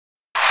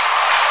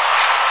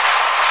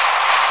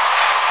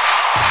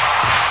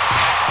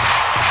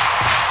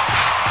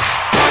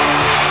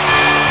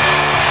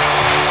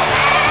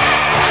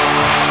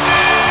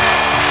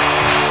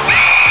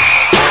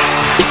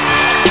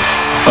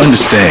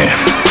Understand,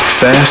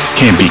 fast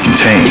can't be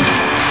contained.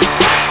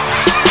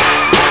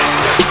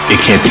 It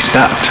can't be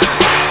stopped.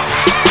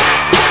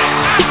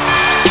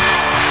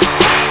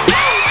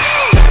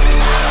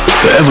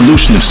 The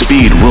evolution of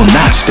speed will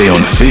not stay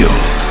on the field.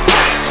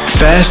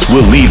 Fast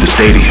will leave the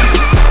stadium.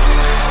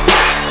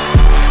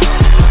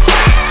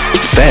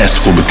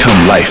 Fast will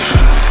become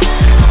life.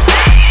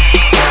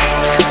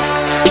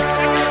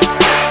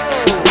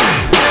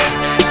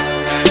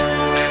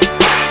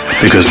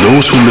 Because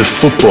those who live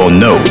football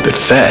know that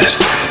fast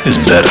is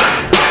better.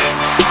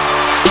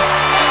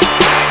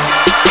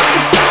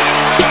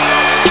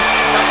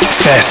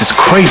 Fast is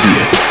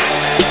crazier.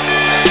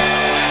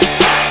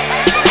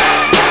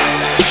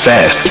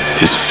 Fast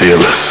is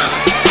fearless.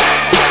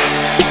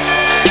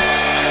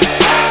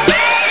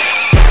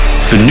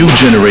 The new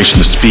generation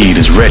of speed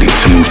is ready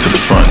to move to the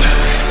front.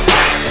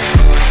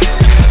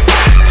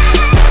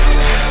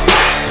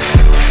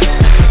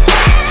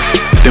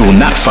 They will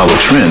not follow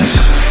trends.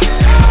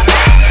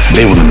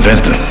 They will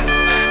invent them.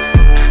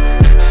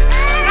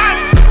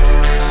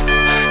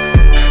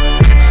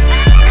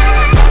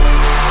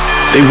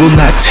 They will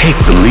not take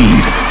the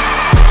lead.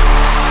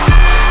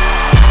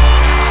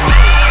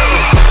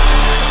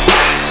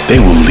 They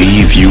will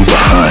leave you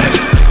behind.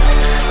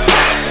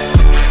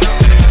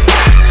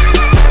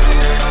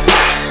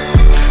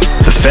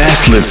 The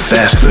fast live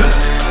faster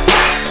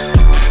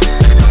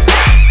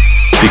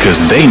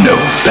because they know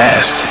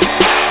fast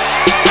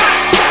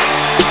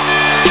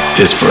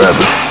is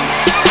forever.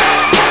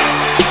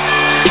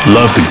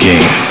 Love the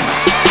game.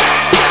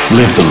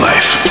 Live the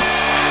life.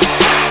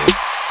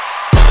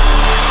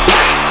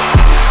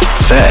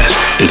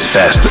 Fast is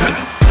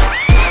faster.